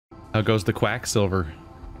How goes the Quacksilver?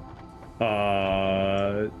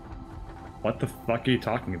 What the fuck are you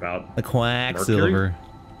talking about? The Quacksilver.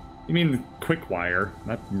 You mean quick wire,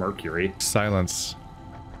 not mercury. Silence.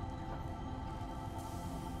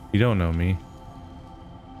 You don't know me. You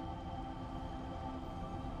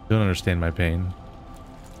don't understand my pain.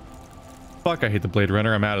 Fuck, I hate the Blade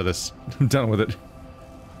Runner. I'm out of this. I'm done with it.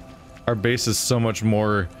 Our base is so much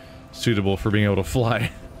more suitable for being able to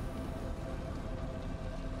fly.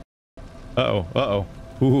 Uh-oh,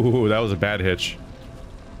 uh-oh. Ooh, that was a bad hitch.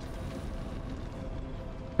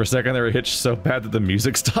 For a second they were hitched so bad that the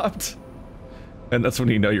music stopped. And that's when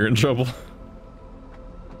you know you're in trouble.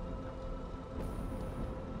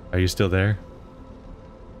 Are you still there?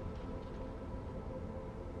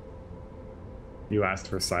 You asked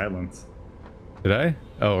for silence. Did I?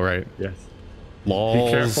 Oh, right. Yes. Lols.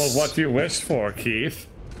 Be careful what you wish for, Keith.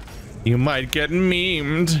 You might get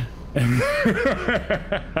memed.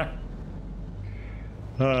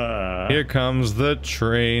 Here comes the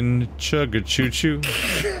train. Chugga choo choo.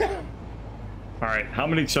 Alright, how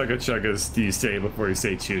many chugga chuggas do you say before you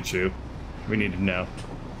say choo choo? We need to know.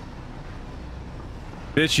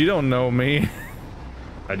 Bitch, you don't know me.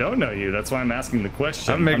 I don't know you, that's why I'm asking the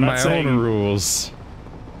question. I make my own rules.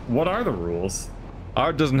 What are the rules?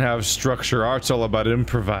 Art doesn't have structure, art's all about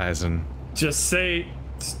improvising. Just say,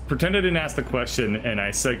 pretend I didn't ask the question and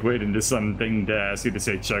I segued into something to ask you to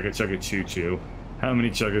say chugga chugga choo choo. How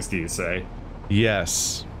many chuggas do you say?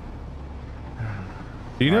 Yes.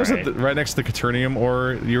 Do you notice that right next to the Quaternium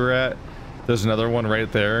ore you were at, there's another one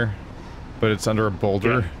right there, but it's under a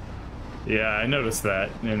boulder? Yeah, I noticed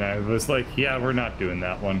that, and I was like, yeah, we're not doing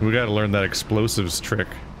that one. We gotta learn that explosives trick.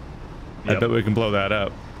 Yep. I bet we can blow that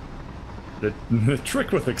up. The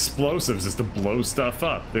trick with explosives is to blow stuff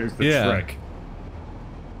up. There's the trick.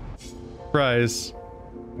 Surprise.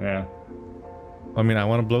 Yeah. I mean, I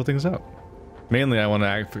want to blow things up. Mainly, I want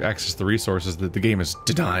to access the resources that the game is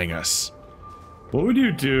denying us. What would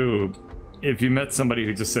you do if you met somebody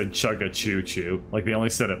who just said chugga choo choo? Like they only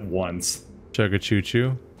said it once. Chugga choo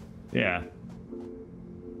choo? Yeah.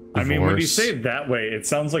 I mean, when you say it that way, it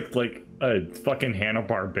sounds like a fucking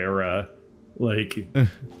Hanna-Barbera, like,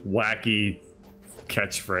 wacky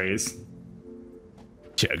catchphrase.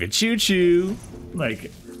 Chugga choo choo.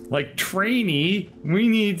 Like trainee, we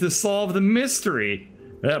need to solve the mystery.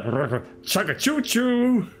 Chugga choo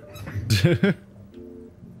choo.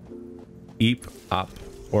 Eep, op,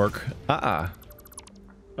 orc,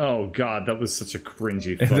 Oh god, that was such a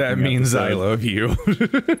cringy that means episode. I love you.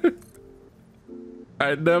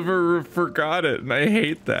 I never forgot it, and I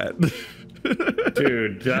hate that.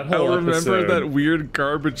 Dude, that whole I'll remember episode... that weird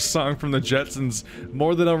garbage song from the Jetsons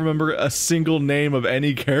more than I'll remember a single name of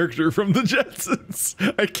any character from the Jetsons.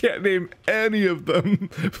 I can't name any of them,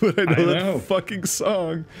 but I know that fucking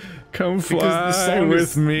song. Come fly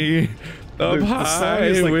with me, up the high song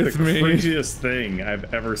is like with the me. cringiest thing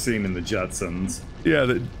I've ever seen in the Jetsons. Yeah,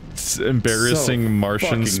 that embarrassing So Martian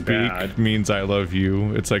fucking speak bad. means I love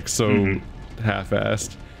you. It's like so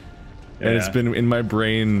half-assed. And it's been in my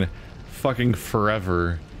brain fucking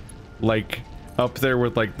forever. Like, up there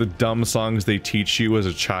with like the dumb songs they teach you as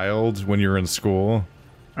a child when you're in school.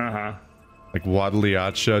 Uh-huh. Like Waddly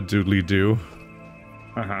Acha Doodly Doo.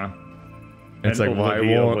 Uh-huh. It's like, why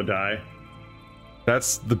won't... die.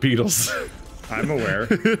 That's the Beatles. I'm aware.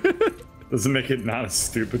 Doesn't make it not a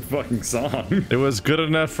stupid fucking song. It was good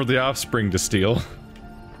enough for the Offspring to steal.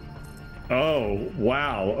 Oh,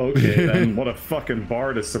 wow. Okay, then what a fucking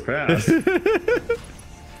bar to surpass.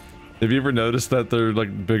 Have you ever noticed that their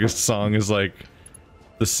like biggest song is like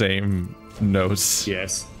the same notes?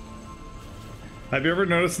 Yes. Have you ever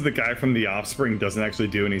noticed that the guy from The Offspring doesn't actually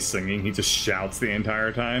do any singing? He just shouts the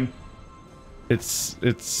entire time? It's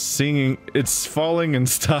singing, it's falling in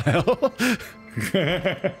style.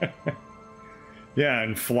 Yeah,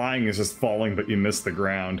 and flying is just falling, but you miss the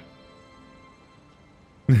ground.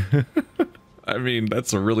 I mean,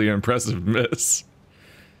 that's a really impressive miss.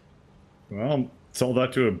 Well, tell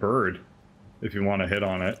that to a bird, if you want to hit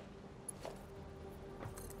on it.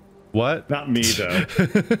 What? Not me, though.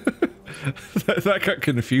 that got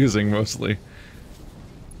confusing, mostly.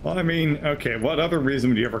 Well, I mean, okay, what other reason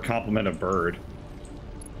would you ever compliment a bird?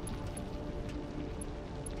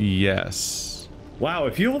 Yes. Wow,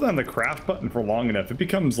 if you hold down the craft button for long enough, it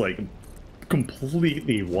becomes, like,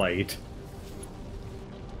 completely white.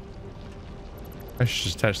 I should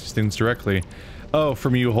just attach these things directly. Oh,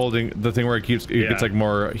 from you holding the thing where it keeps, it gets like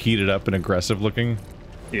more heated up and aggressive looking?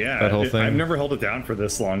 Yeah, that whole thing. I've never held it down for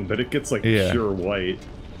this long, but it gets, like, pure white.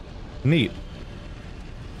 Neat.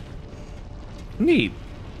 Neat.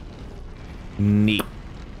 Neat.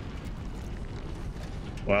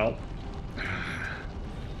 Well,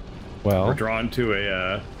 we're drawn to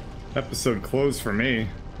a episode close for me.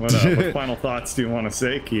 What final thoughts do you want to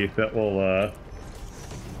say, Keith, that we'll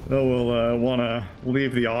want to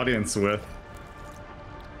leave the audience with?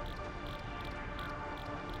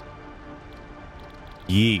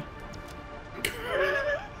 Yeet.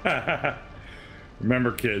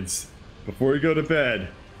 Remember, kids, before you go to bed,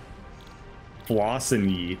 floss and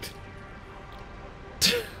yeet.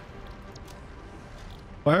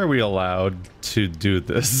 Why are we allowed to do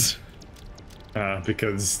this?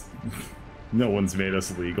 Because no one's made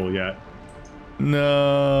us legal yet.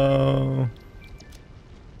 No.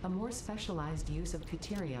 A more specialized use of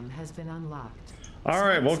deuterium has been unlocked. All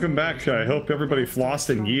right, welcome back. I hope everybody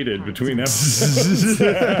flossed and yeeted between episodes.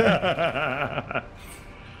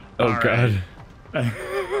 Oh God.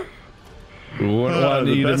 We wouldn't want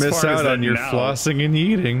you to miss out on your flossing and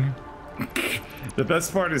eating. The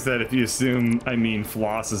best part is that if you assume, I mean,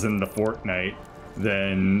 floss is in the Fortnite,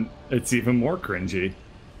 then it's even more cringy.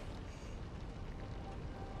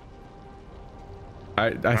 I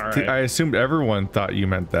assumed everyone thought you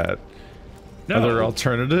meant that. No. Are there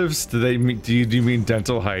alternatives? Do you mean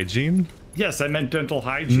dental hygiene? Yes, I meant dental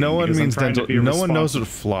hygiene. No one means dental. No one knows what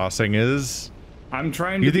flossing is. I'm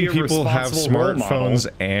trying to be a responsible role model. You think people have smartphones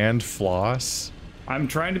model. And floss? I'm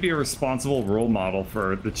trying to be a responsible role model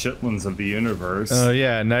for the chitlins of the universe. Oh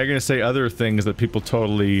yeah, now you're gonna say other things that people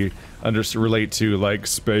totally relate to, like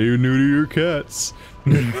spay or neuter your cats.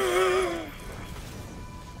 And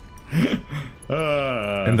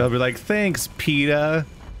they'll be like, "Thanks, PETA."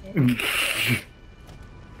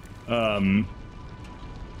 I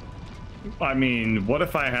mean, what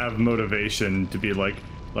if I have motivation to be like,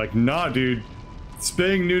 nah, dude,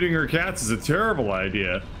 spaying, neutering your cats is a terrible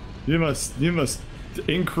idea. You must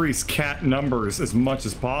increase cat numbers as much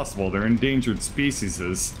as possible. They're endangered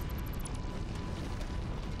species.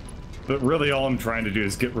 But really, all I'm trying to do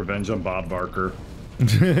is get revenge on Bob Barker.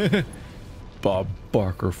 Bob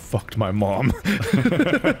Barker fucked my mom.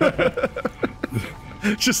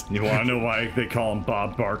 Just, you want to know why they call him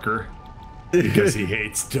Bob Barker? Because he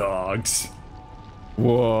hates dogs.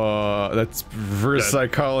 Whoa, that's for a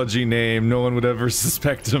psychology name. No one would ever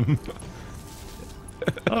suspect him.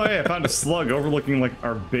 Oh yeah, I found a slug overlooking like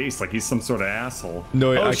our base, like he's some sort of asshole.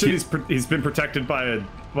 No, oh shit, he's been protected by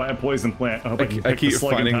a poison plant. I keep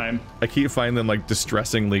finding them like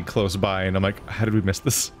distressingly close by, and I'm like, how did we miss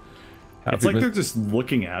this? It's like they're just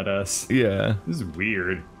looking at us. Yeah, this is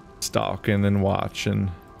weird. Stalking and watching.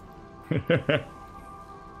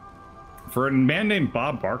 For a man named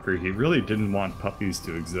Bob Barker, he really didn't want puppies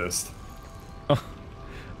to exist. I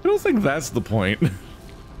don't think that's the point.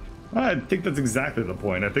 I think that's exactly the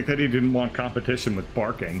point. I think that he didn't want competition with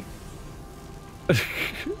barking.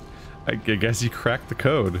 I guess you cracked the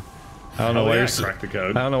code. I don't know why cracked the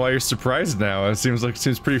code. I don't know why you're surprised now. It seems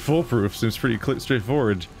pretty foolproof. Seems pretty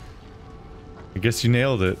straightforward. I guess you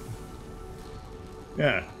nailed it.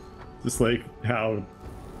 Yeah, just like how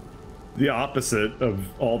the opposite of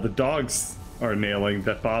all the dogs are nailing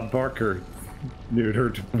that Bob Barker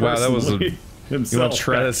neutered. Wow, that was himself. You want to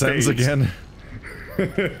try that sentence again?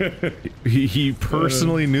 he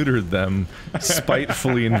personally neutered them,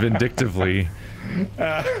 spitefully and vindictively.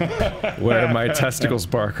 Where are my testicles,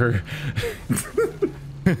 Barker?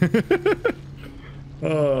 You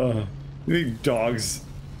think dogs?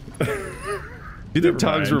 Do you think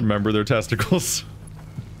dogs remember their testicles?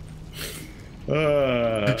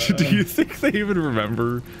 Do you think they even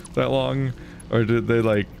remember that long? Or did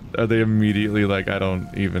they are they immediately like, I don't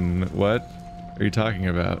even, what are you talking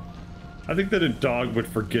about? I think that a dog would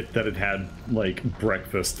forget that it had like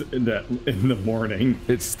breakfast in the morning.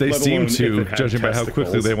 They seem to, judging by how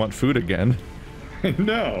quickly they want food again.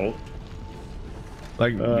 No.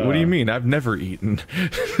 Like, what do you mean? I've never eaten.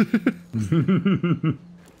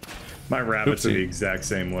 My rabbits are the exact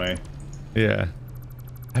same way. Yeah.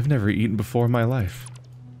 I've never eaten before in my life.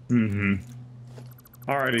 Mm-hmm.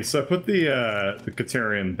 Alrighty, so I put the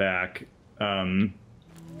Caterian back.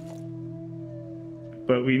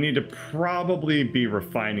 But we need to probably be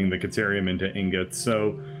refining the Caterium into ingots,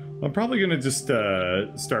 so I'm probably going to just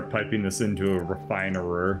start piping this into a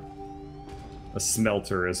refiner, a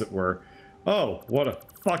smelter, as it were. Oh, what a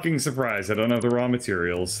fucking surprise. I don't have the raw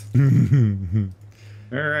materials.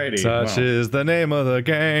 Alrighty. Such is the name of the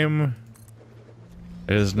game.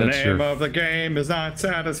 Isn't it? The name of the game is not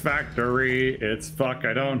Satisfactory. It's fuck,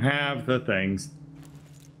 I don't have the things.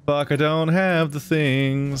 Fuck, I don't have the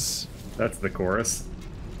things. That's the chorus.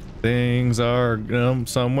 Things are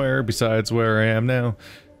somewhere besides where I am now.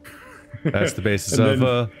 That's the basis of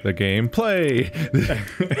the gameplay.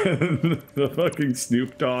 The fucking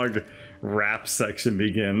Snoop Dogg rap section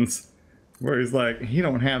begins, where he's like, he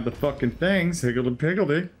don't have the fucking things,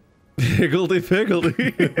 higgledy-piggledy.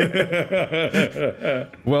 Higgledy-piggledy.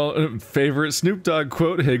 Well, favorite Snoop Dogg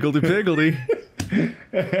quote, higgledy-piggledy.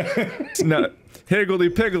 It's not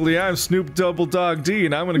higgledy-piggledy, I'm Snoop Double Dog D,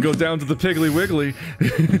 and I'm gonna go down to the Piggly Wiggly.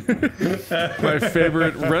 My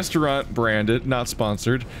favorite restaurant branded, not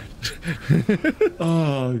sponsored.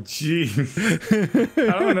 Oh, jeez.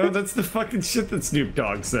 I don't know, that's the fucking shit that Snoop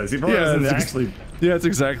Dogg says. He probably doesn't actually... Yeah, that's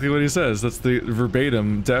exactly what he says. That's the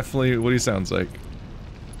verbatim, definitely what he sounds like.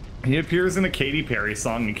 He appears in a Katy Perry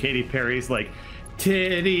song, and Katy Perry's like,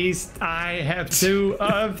 titties, I have 2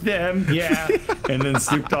 of them, yeah. And then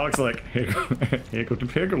Snoop Dogg's like,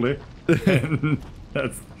 higgledy-piggledy. And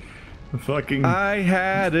that's fucking... I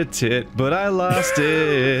had a tit, but I lost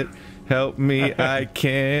it. Help me, I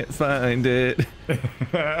can't find it.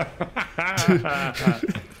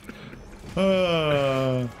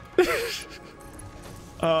 Oh,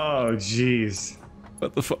 jeez.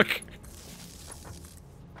 What the fuck?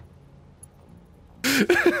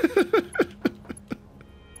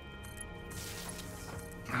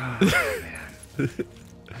 Oh, man.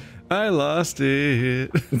 I lost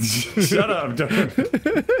it. Shut up,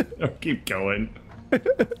 don't keep going.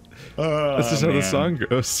 That's just how the song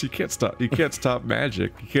goes. You can't stop. You can't stop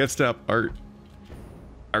magic. You can't stop art.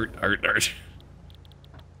 Art.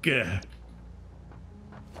 Gah.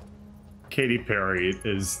 Katy Perry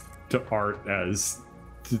is to art as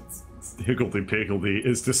higgledy-piggledy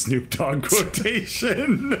is the Snoop Dogg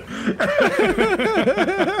quotation.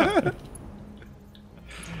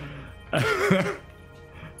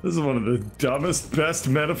 This is one of the dumbest, best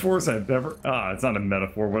metaphors I've ever... it's not a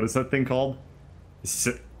metaphor. What is that thing called?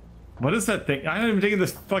 What is that thing? I haven't even taken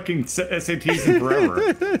this fucking SATs in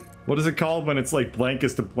forever. What is it called when it's like blank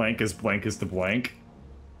is to blank is blank is to blank?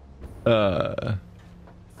 Because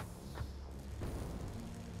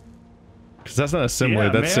that's not a simile. Yeah,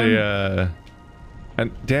 that's man.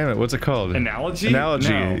 Damn it, what's it called? Analogy? Analogy.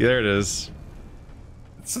 No. There it is.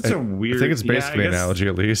 It's such a weird... I think it's basically an analogy,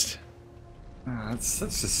 at least. It's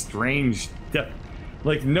such a strange...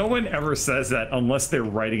 Like, no one ever says that unless they're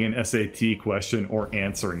writing an SAT question or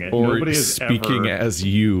answering it. Or nobody is speaking ever... as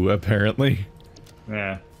you, apparently.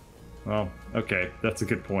 Yeah. Well, okay. That's a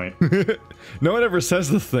good point. No one ever says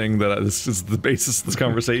the thing that this is the basis of this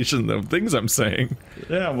conversation, the things I'm saying.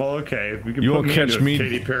 Yeah, well, okay. We can you won't catch me...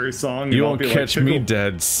 Katy Perry song. You won't catch me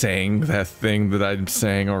dead saying that thing that I'm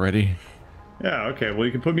saying already. Yeah, okay. Well,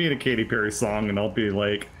 you can put me in a Katy Perry song and I'll be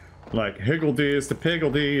like higgledy is to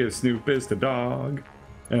piggledy is Snoop is to dog.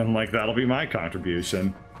 And like that'll be my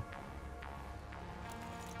contribution.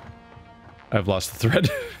 I've lost the thread.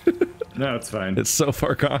 No, it's fine. It's so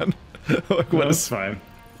far gone. Like, no, it's fine.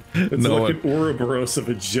 It's like an Ouroboros of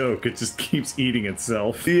a joke. It just keeps eating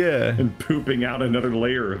itself. Yeah. And pooping out another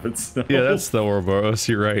layer of itself. Yeah, that's the Ouroboros.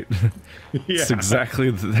 You're right. Yeah. It's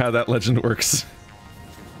exactly how that legend works.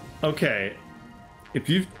 Okay. If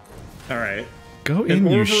you... Alright. Go in,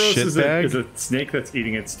 you shitbag. Is a snake that's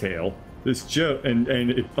eating its tail. This joke, and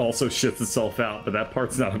it also shits itself out, but that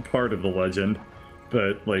part's not a part of the legend.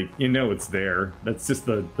 But, like, you know it's there. That's just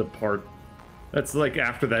the part... That's like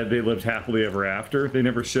after that they lived happily ever after. They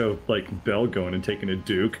never show, like, Belle going and taking a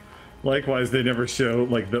duke. Likewise, they never show,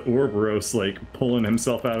 like, the Ouroboros, like, pulling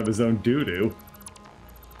himself out of his own doo-doo.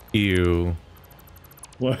 Ew.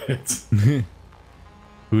 What?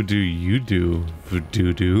 Who do you do,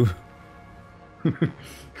 doo-doo?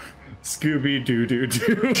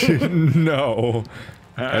 Scooby-Doo-Doo-Doo. No.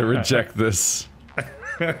 I reject this.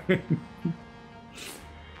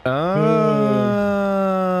 Oh,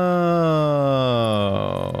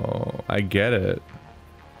 I get it.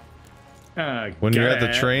 When you're at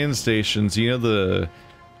the train stations, you know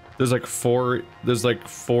there's like four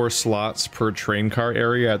slots per train car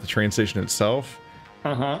area at the train station itself.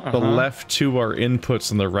 The left 2 are inputs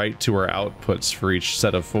and the right 2 are outputs for each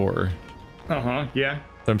set of 4. Yeah.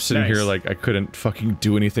 I'm sitting here like I couldn't fucking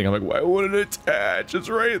do anything. I'm like, why wouldn't it attach? It's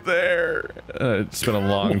right there. It's been a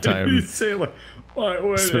long time. You say, like,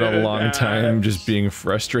 it's been a long time just being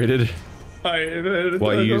frustrated.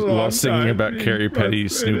 While singing about Carrie Petty,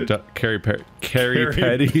 Snoop Dogg, Carrie Petty.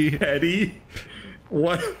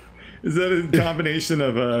 What is that? A combination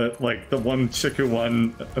of like the one chick who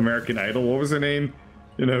won American Idol? What was her name?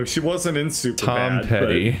 You know, she wasn't in Superbad. Tom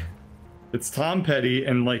Petty. It's Tom Petty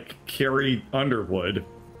and like Carrie Underwood.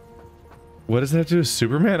 What does that do with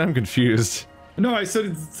Superman? I'm confused. No, I said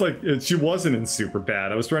it's like she wasn't in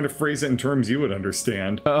Superbad. I was trying to phrase it in terms you would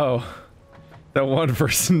understand. Oh, that one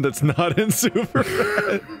person that's not in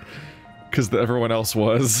Superbad, because everyone else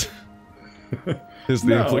was. Is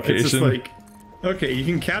the implication? It's just like Okay, you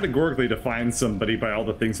can categorically define somebody by all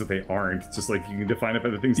the things that they aren't, just like you can define it by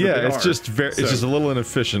the things that they are. Yeah, it's just it's just a little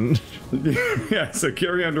inefficient. Yeah, so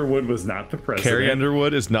Carrie Underwood was not the president. Carrie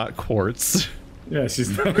Underwood is not quartz. Yeah,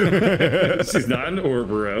 she's not. She's not an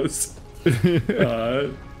Ouroboros.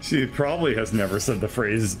 She probably has never said the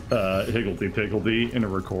phrase "higgledy-piggledy" in a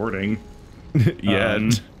recording.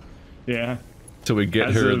 Yet. Yeah. Till we get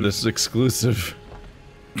her this exclusive.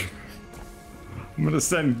 I'm gonna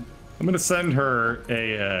send her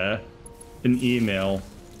an email,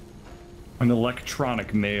 an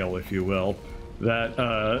electronic mail, if you will,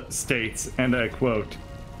 that states, and I quote,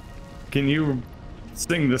 "Can you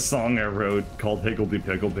sing this song I wrote called Higgledy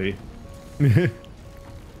Piggledy?"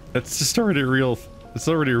 That's just already real. It's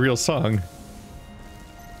already a real song.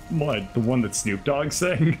 What? The one that Snoop Dogg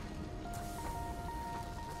sang?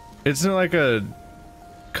 Isn't it like a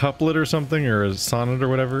couplet or something, or a sonnet or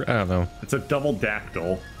whatever? I don't know. It's a double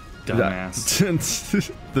dactyl.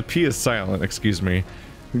 Dumbass. The P is silent, excuse me.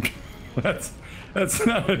 That's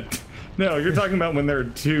not a... No, you're talking about when there are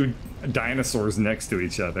two dinosaurs next to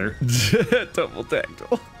each other. Double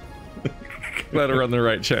dactyl. Glad we're on the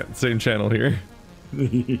right same channel here.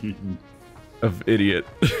 Of idiot.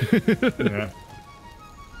 Yeah.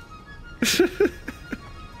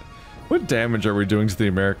 What damage are we doing to the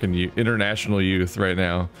American international youth right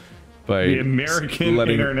now? By the American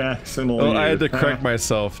international youth. I had to correct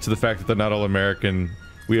myself to the fact that they're not all American.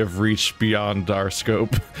 We have reached beyond our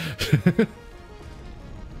scope.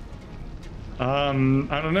 I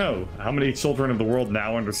don't know. How many children of the world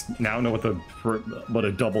now know what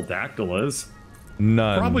a double dactyl is?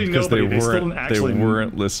 None. Probably because nobody. They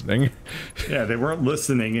weren't listening. Yeah, they weren't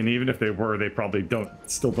listening, and even if they were, they probably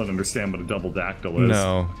still don't understand what a double dactyl is.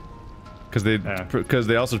 No, because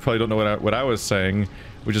they also probably don't know what I was saying,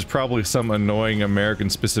 which is probably some annoying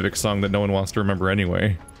American-specific song that no one wants to remember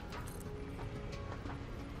anyway.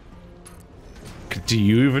 Do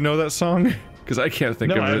you even know that song? Because I can't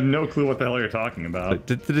think of it. No, I have no clue what the hell you're talking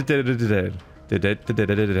about.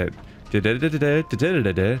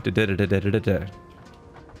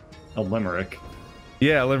 A limerick.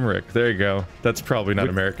 Yeah, limerick. There you go. That's probably not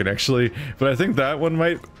American, actually. But I think that one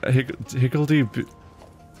might...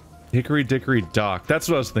 Hickory Dickory Dock. That's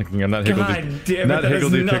what I was thinking. I'm not Higgledy. God damn it, that has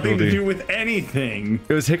nothing to do with anything.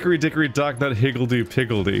 It was Hickory Dickory Dock, not Higgledy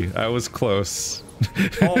Piggledy. I was close.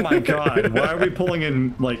 Oh my god, why are we pulling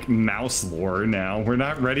in, like, mouse lore now? We're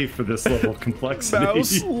not ready for this level of complexity.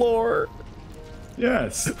 Mouse lore?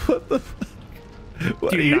 Yes. What the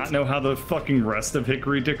fuck? Do you not know how the fucking rest of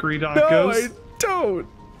Hickory Dickory Dock goes? No, I don't.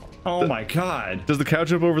 Oh my god. Does the cow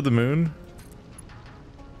jump over the moon?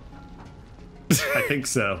 I think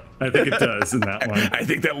so. I think it does in that one. I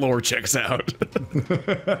think that lore checks out.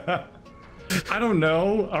 I don't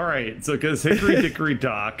know. All right, so because Hickory Dickory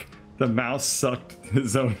Dock, the mouse sucked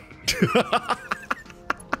his own.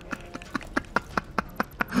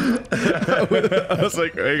 I was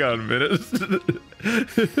like, hang on a minute.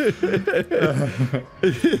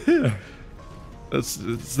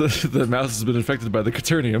 The mouse has been infected by the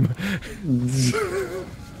quaternium.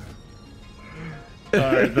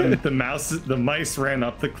 Alright, the mice ran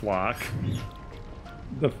up the clock.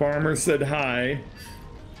 The farmer said hi,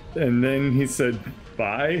 and then he said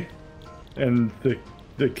bye, and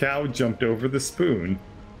the cow jumped over the spoon.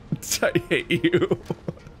 I hate you.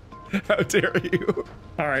 How dare you?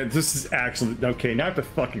 Alright, this is actually... Okay, now I have to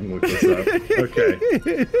fucking look this up.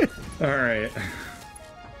 Okay. Alright.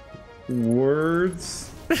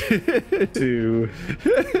 Words to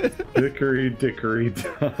Hickory Dickory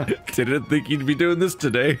Dock. Didn't think you'd be doing this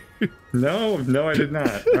today. No, I did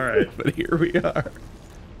not. Alright. But here we are.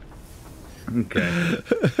 Okay.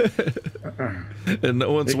 And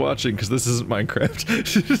no one's watching because this isn't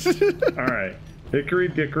Minecraft. Alright. Hickory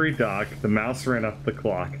Dickory Dock, the mouse ran up the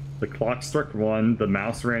clock. The clock struck 1, the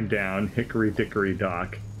mouse ran down, Hickory Dickory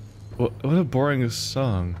Dock. What a boring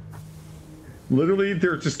song. Literally,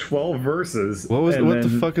 there are just 12 verses. What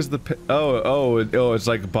the fuck is the... Oh, it's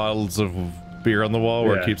like bottles of beer on the wall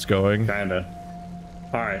where it keeps going. Kinda.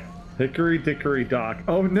 Alright. Hickory Dickory Dock.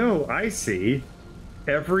 Oh no, I see.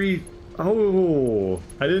 Oh,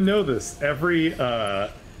 I didn't know this. Every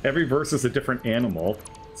verse is a different animal.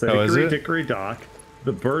 So Hickory Dickory Dock,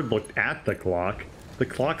 the bird looked at the clock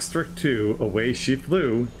struck 2, away she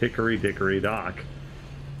flew, Hickory Dickory Dock.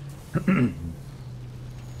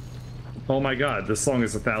 Oh my god, this song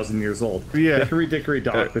is 1,000 years old. Yeah. Hickory Dickory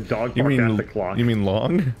Dock, the dog barked at the clock. You mean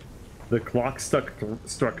long? The clock struck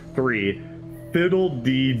 3, fiddle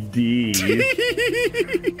dee dee.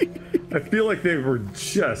 I feel like they were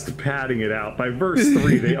just padding it out. By verse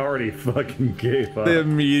 3, they already fucking gave up. They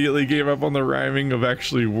immediately gave up on the rhyming of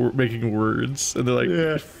actually making words, and they're like,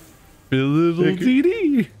 yeah. fiddle dee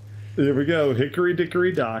dee. There we go. Hickory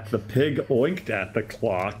dickory dock. The pig oinked at the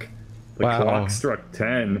clock. The clock struck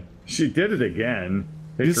 10. She did it again.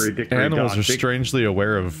 Hickory dickory animals dock. are strangely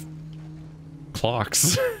aware of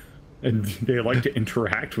clocks. And they like to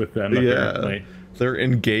interact with them, apparently. Yeah, they're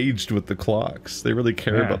engaged with the clocks. They really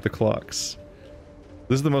care about the clocks.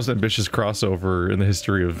 This is the most ambitious crossover in the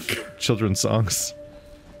history of children's songs.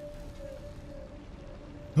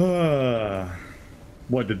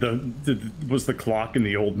 What was the clock in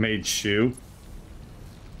the old maid's shoe?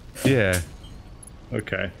 Yeah.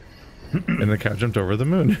 Okay. And the cow jumped over the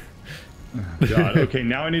moon. God. Okay,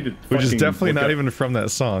 now I need to. Which is definitely not even from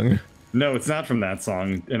that song. No, it's not from that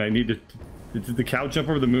song, and I need to. Did the cow jump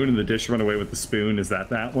over the moon and the dish run away with the spoon? Is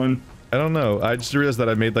that one? I don't know. I just realized that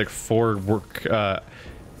I made like 4 work.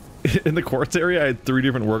 In the quartz area, I had 3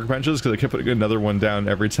 different workbenches because I kept putting another one down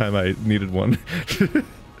every time I needed one.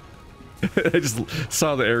 I just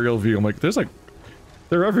saw the aerial view. I'm like,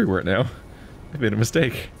 they're everywhere now. I made a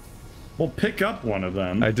mistake. Well, pick up one of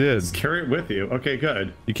them. I did. Just carry it with you. Okay,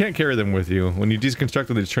 good. You can't carry them with you. When you deconstruct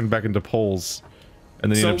them, they just turn back into poles.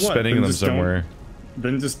 And then you end up spending them somewhere.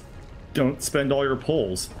 Then just don't spend all your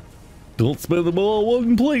poles. Don't spend them all in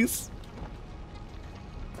one place.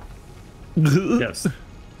 Yes.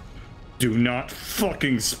 Do not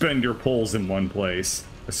fucking spend your poles in one place.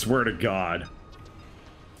 I swear to God.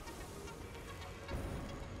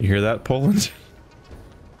 You hear that, Poland?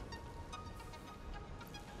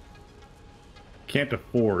 Can't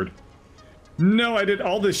afford. No, I did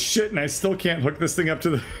all this shit and I still can't hook this thing up to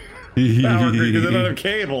the power grid because I don't have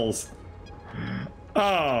cables.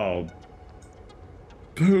 Oh.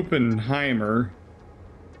 Poopenheimer.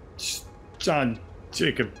 John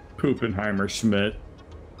Jacob Poopenheimer Schmidt.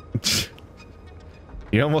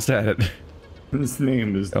 You almost had it. His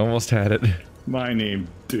name is... Almost had it. My name,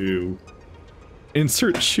 do.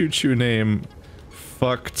 Insert Choo Choo name.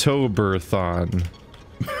 Fucktoberthon.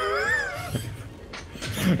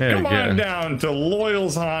 Come on down to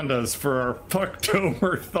Loyal's Hondas for our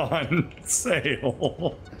Fucktoberthon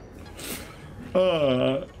sale.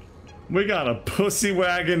 We got a pussy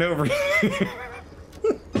wagon over here.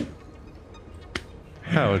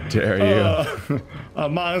 How dare you? A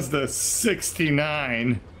Mazda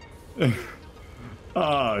 69.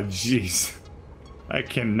 Oh, jeez. I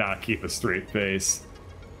cannot keep a straight face.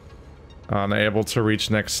 Unable to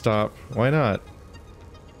reach next stop. Why not?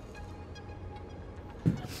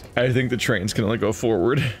 I think the train's gonna go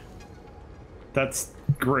forward. That's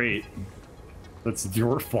great. That's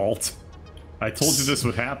your fault. I told you this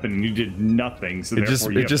would happen and you did nothing, so it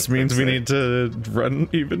just means we need to run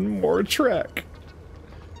even more track.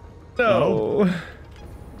 No. Oh.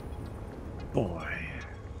 Boy.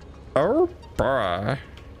 Oh boy.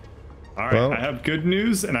 Alright, well, I have good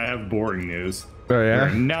news and I have boring news. Oh yeah?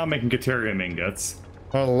 We're now making Caterium ingots.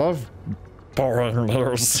 I love boring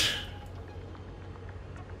news.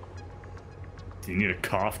 Do you need a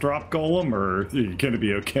cough drop golem or are you gonna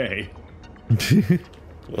be okay?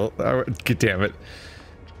 Well, damn it.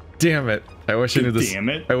 Damn it. I wish I knew this. Damn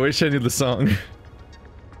it. I wish I knew the song.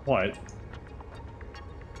 What?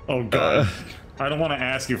 Oh god. I don't want to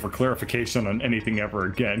ask you for clarification on anything ever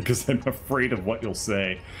again because I'm afraid of what you'll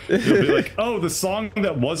say. You'll be like, oh, the song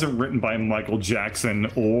that wasn't written by Michael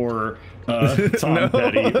Jackson or Tom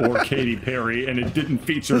Petty or Katy Perry and it didn't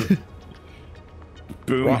feature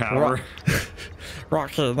Boomhauer.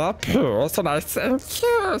 Rocking up here so nice and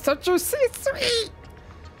cute, so juicy sweet.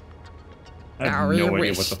 I have Now no we idea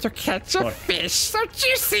wish what the to catch a fish so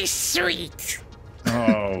juicy sweet.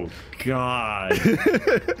 Oh god.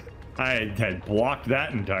 I had blocked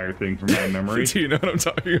that entire thing from my memory. Do you know what I'm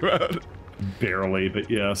talking about? Barely, but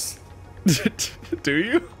yes. Do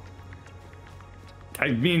you? I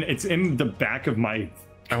mean, it's in the back of my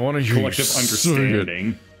I want to collective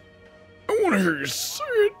understanding. I want to hear you say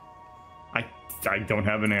it. I don't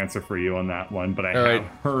have an answer for you on that one, but I have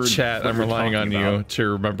heard. Chat, I'm relying on you to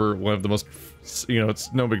remember one of the most,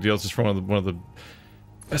 it's no big deal. It's just one of the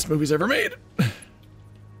best movies ever made. One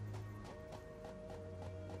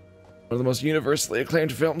of the most universally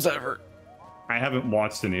acclaimed films ever. I haven't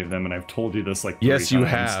watched any of them, and I've told you this like 3 yes, you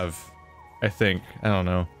times. have. I think. I don't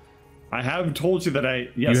know. I have told you that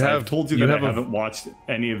I've told you that I haven't watched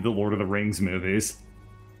any of the Lord of the Rings movies.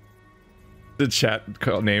 Did chat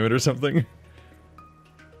name it or something?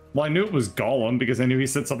 Well, I knew it was Gollum because I knew he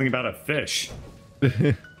said something about a fish.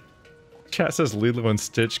 Chat says Lilo and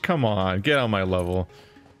Stitch. Come on, get on my level.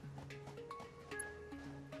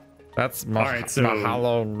 That's All right, so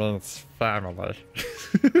Mahalo means family.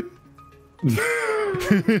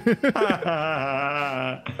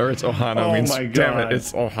 Or it's Ohana means, my God. damn it,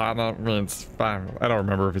 it's Ohana means family. I don't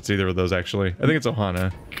remember if it's either of those actually. I think it's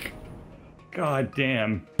Ohana. God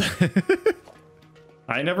damn.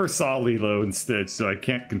 I never saw Lilo and Stitch, so I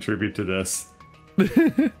can't contribute to this.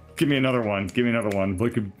 Give me another one. Give me another one. We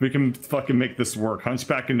can fucking make this work.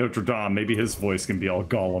 Hunchback in Notre Dame. Maybe his voice can be all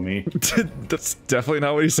Gollum-y. That's definitely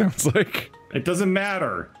not what he sounds like. It doesn't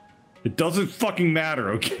matter. It doesn't fucking matter,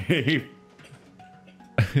 okay?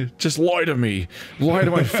 Just lie to me. Lie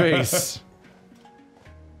to my face.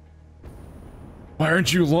 Why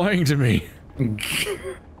aren't you lying to me?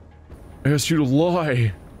 I asked you to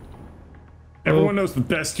lie. Everyone knows the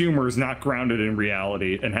best humor is not grounded in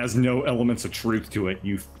reality and has no elements of truth to it.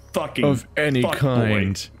 You fucking of any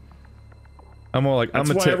kind. Boy. I'm all like,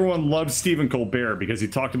 That's why everyone loves Stephen Colbert, because he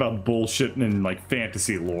talked about bullshit in like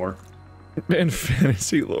fantasy lore. In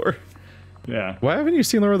fantasy lore. Yeah. Why haven't you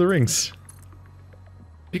seen Lord of the Rings?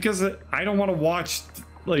 Because I don't want to watch,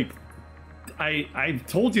 like, I've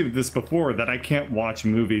told you this before, that I can't watch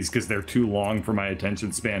movies because they're too long for my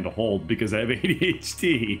attention span to hold because I have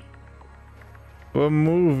ADHD. What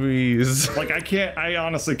movies? Like, I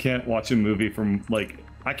honestly can't watch a movie from, like,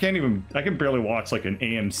 I can barely watch, like, an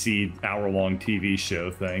AMC hour-long TV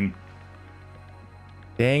show thing.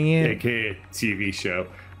 Dang it. AKA TV show.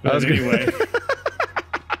 But anyway.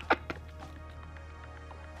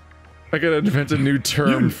 I gotta invent a new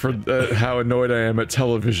term for how annoyed I am at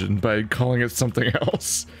television by calling it something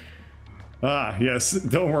else. Ah, yes.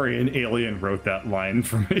 Don't worry, an alien wrote that line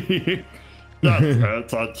for me.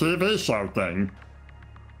 It's a TV show thing.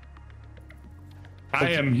 I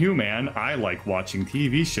am human. I like watching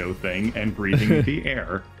TV show thing and breathing the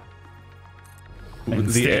air.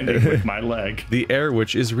 And standing with my leg. The air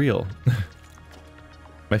which is real.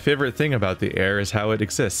 My favorite thing about the air is how it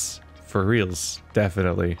exists. For reals,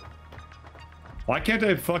 definitely. Why can't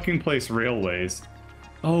I fucking place railways?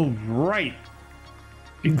 Oh, right.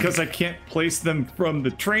 Because I can't place them from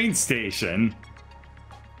the train station.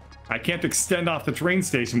 I can't extend off the train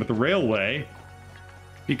station with the railway.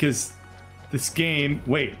 Because this game...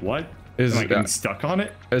 Wait, what? Am I getting stuck on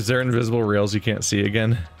it? Is there invisible rails you can't see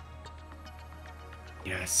again?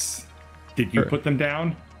 Yes. Did you put them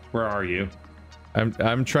down? Where are you?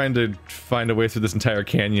 I'm trying to find a way through this entire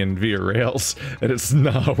canyon via rails, and it's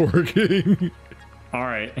not working. All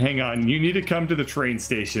right, hang on. You need to come to the train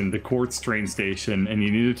station, the Quartz train station, and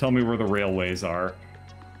you need to tell me where the railways are.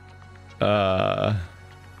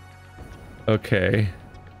 Okay.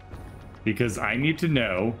 Because I need to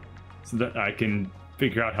know so that I can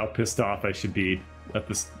figure out how pissed off I should be at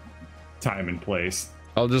this time and place.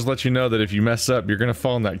 I'll just let you know that if you mess up, you're gonna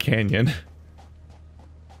fall in that canyon.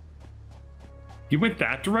 You went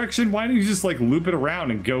that direction? Why didn't you just like loop it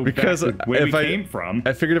around and go back to where we came from?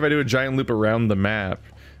 I figured if I do a giant loop around the map,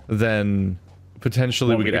 then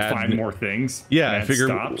potentially we could find more things. Yeah, I figured.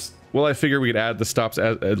 Stops. Well, I figure we could add the stops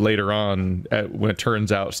later on when it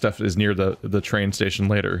turns out stuff is near the train station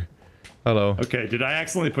later. Hello. Okay, did I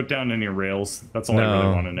accidentally put down any rails? That's all I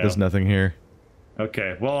really want to know. There's nothing here.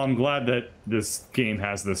 Okay, well, I'm glad that this game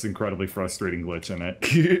has this incredibly frustrating glitch in it.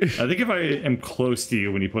 I think if I am close to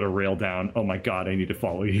you when you put a rail down, oh my god, I need to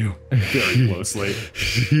follow you very closely.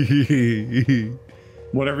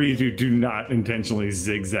 Whatever you do, do not intentionally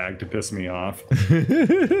zigzag to piss me off.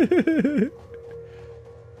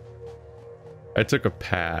 I took a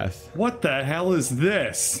path. What the hell is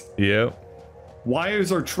this? Yep. Why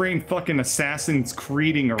is our train fucking Assassin's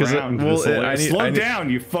Creeding around? Slow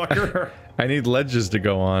down, you fucker. I need ledges to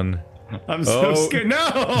go on. I'm so scared. No!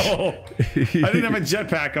 I didn't have a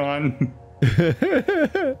jetpack on.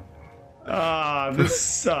 This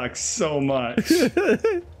sucks so much.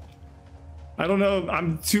 I don't know.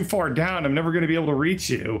 I'm too far down. I'm never going to be able to reach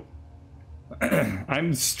you.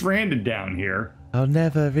 I'm stranded down here. I'll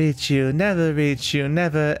never reach you, never reach you,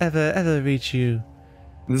 never, ever, ever reach you.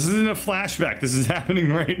 This isn't a flashback. This is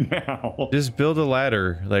happening right now. Just build a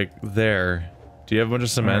ladder, like, there. Do you have a bunch of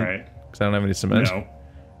cement? All right. Because I don't have any cement. No.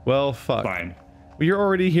 Well, fuck. Fine. Well, you're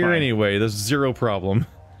already here anyway. There's zero problem.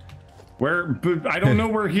 Where? But I don't know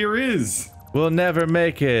where here is. We'll never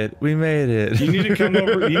make it. We made it. You need to come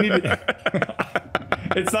over. You need to...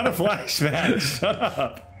 It's not a flashback. Shut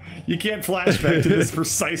up. You can't flashback to this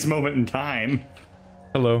precise moment in time.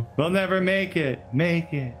 Hello. We'll never make it.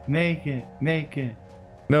 Make it. Make it. Make it.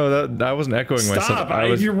 No, that wasn't echoing myself.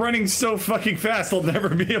 Stop! You're running so fucking fast, I'll never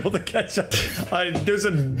be able to catch up. There's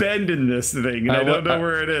a bend in this thing, and I don't know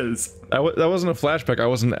where it is. That wasn't a flashback. I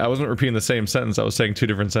wasn't repeating the same sentence. I was saying two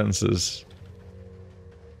different sentences.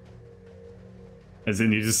 As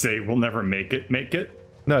in, you just say, "We'll never make it." Make it.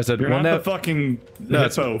 No, I said You're we'll not the fucking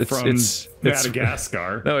hippo from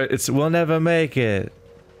Madagascar. No, it's we'll never make it.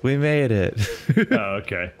 We made it. Oh,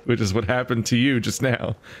 okay. Which is what happened to you just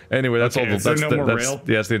now. Anyway, that's all. That's no more rail?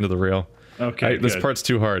 Yeah, that's the end of the rail. Okay. This part's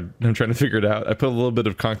too hard. I'm trying to figure it out. I put a little bit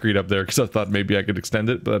of concrete up there because I thought maybe I could extend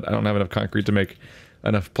it, but I don't have enough concrete to make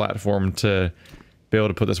enough platform to be able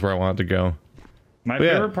to put this where I want it to go. My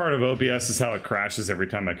favorite part of OBS is how it crashes every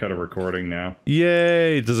time I cut a recording now.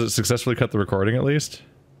 Yay! Does it successfully cut the recording at least?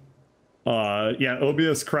 Yeah,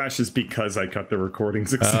 OBS crashes because I cut the recording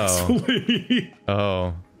successfully.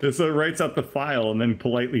 Oh. So it writes out the file and then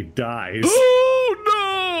politely dies. Oh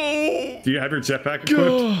no! Do you have your jetpack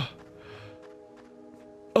equipped?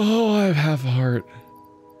 Oh, I have half a heart.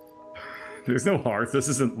 There's no hearts. This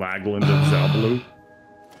isn't Lagland and Zalbaloo.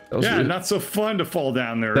 Yeah, really, not so fun to fall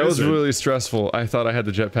down there. That was really stressful. I thought I had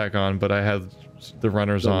the jetpack on, but I had the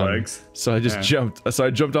runners on. Legs. So I just jumped. So I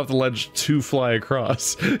jumped off the ledge to fly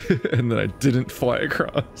across, and then I didn't fly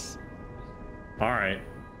across. All right.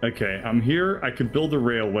 Okay, I'm here. I could build a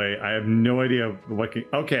railway. I have no idea what.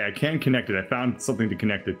 Okay, I can connect it. I found something to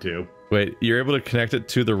connect it to. Wait, you're able to connect it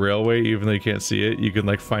to the railway even though you can't see it? You can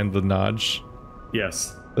like find the nodge?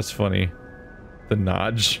 Yes. That's funny. The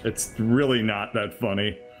nodge? It's really not that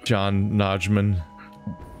funny. John Nodgeman.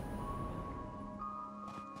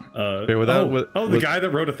 The guy that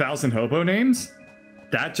wrote 1,000 hobo names?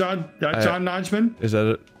 That John Nodgeman? Is that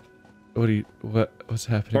it? What's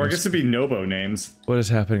happening? Or I guess it'd be Nobo names. What is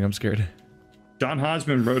happening? I'm scared. John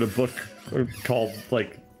Hodgman wrote a book called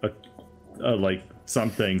like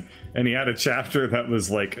something, and he had a chapter that was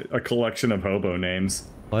like a collection of hobo names.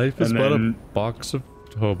 Life is but a box of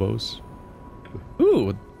hobos.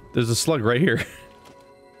 Ooh, there's a slug right here.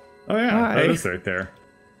 Oh yeah, that is right there.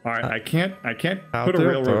 All right, I can't put a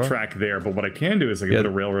railroad track there, but what I can do is I can put a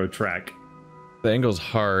railroad track. The angle's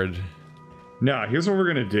hard. No, here's what we're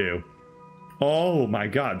gonna do. Oh my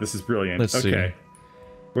god, this is brilliant. Let's see.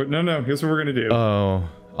 No, here's what we're gonna do. Oh,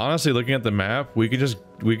 honestly, looking at the map, we could just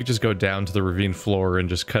go down to the ravine floor and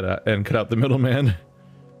just cut out the middleman.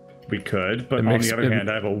 We could, but on the other hand,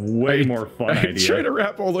 I have a way more fun idea. Trying to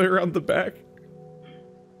wrap all the way around the back.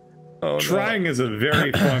 Oh, Trying is a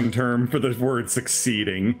very fun term for the word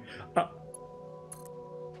succeeding.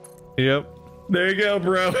 Yep. There you go,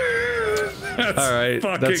 bro. That's all right,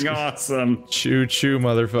 fucking awesome. Choo choo,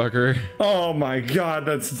 motherfucker. Oh my god,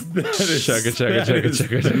 that is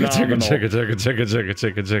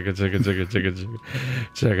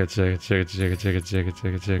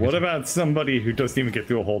What about somebody who doesn't even get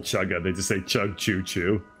through a whole chugga? They just say chug choo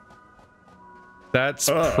choo. That's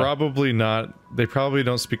probably not. They probably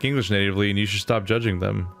don't speak English natively, and you should stop judging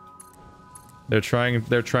them. They're trying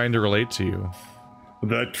to relate to you.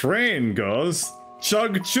 The train goes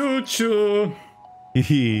chug choo choo.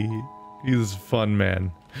 He's a fun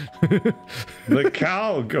man. The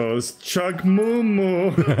cow goes chug moo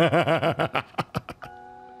moo.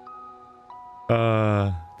 The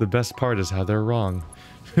best part is how they're wrong.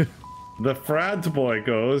 The frat boy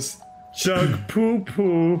goes chug poo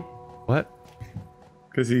poo. What?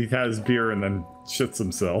 Because he has beer and then shits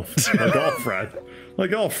himself,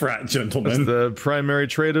 like all frat gentlemen. That's the primary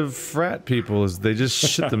trait of frat people is they just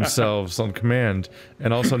shit themselves on command,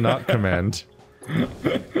 and also not command.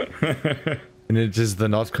 And it is the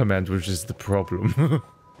not command which is the problem.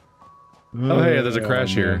 Oh hey, there's a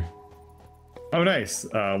crash here. Oh nice.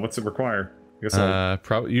 What's it require? I guess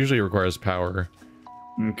usually it requires power.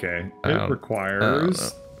 Okay. It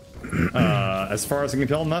requires, as far as I can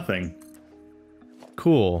tell, nothing.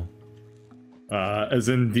 Cool. As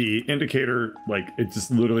in the indicator, like, it just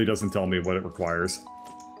literally doesn't tell me what it requires.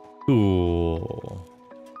 Cool.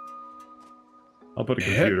 I'll put a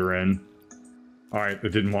computer in. Alright, it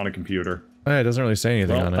didn't want a computer. It doesn't really say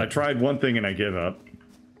anything on it. I tried one thing and I give up.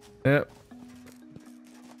 Yep.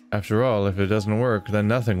 After all, if it doesn't work, then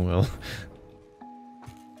nothing will.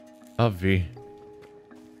 Obvi.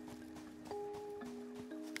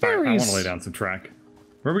 I want to lay down some track.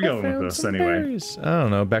 Where are we going with this, anyway? Berries. I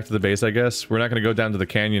don't know. Back to the base, I guess. We're not going to go down to the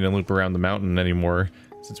canyon and loop around the mountain anymore,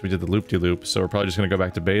 since we did the loop-de-loop, so we're probably just going to go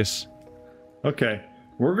back to base. Okay.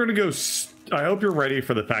 We're going to go... I hope you're ready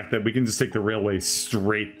for the fact that we can just take the railway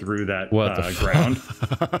straight through that ground.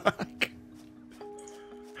 Fuck?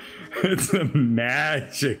 It's a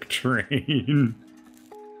magic train.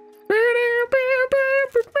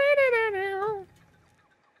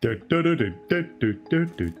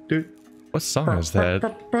 What song is that?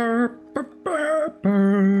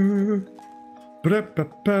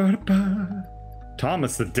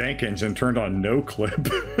 Thomas the Dank Engine turned on no clip.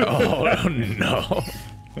 Oh no.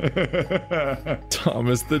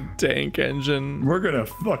 Thomas the Tank Engine. We're gonna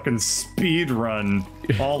fucking speed run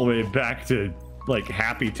all the way back to like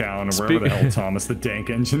Happy Town or wherever the hell Thomas the Tank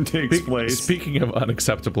Engine takes place. Speaking of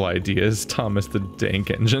unacceptable ideas, Thomas the Tank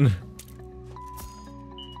Engine.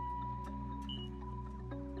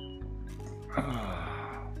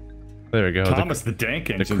 There we go. Thomas the Dank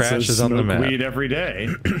Engine crash says is on the smoke map. weed every day.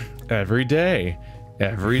 Every day.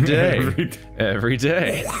 Every day. Every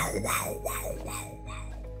day.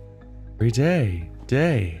 Every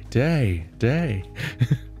day. Day.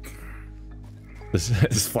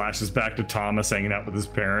 This flashes back to Thomas hanging out with his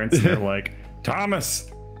parents, and they're like,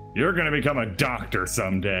 Thomas, you're gonna become a doctor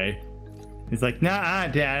someday. He's like, nah,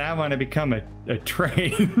 Dad, I want to become a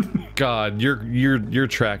train. God, your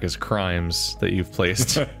track is crimes that you've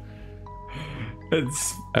placed.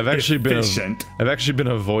 I've actually been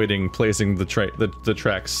avoiding placing the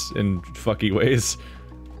tracks in fucky ways.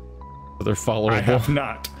 But they're followable. I have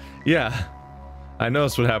not. Yeah, I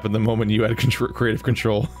noticed what happened the moment you had creative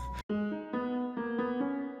control.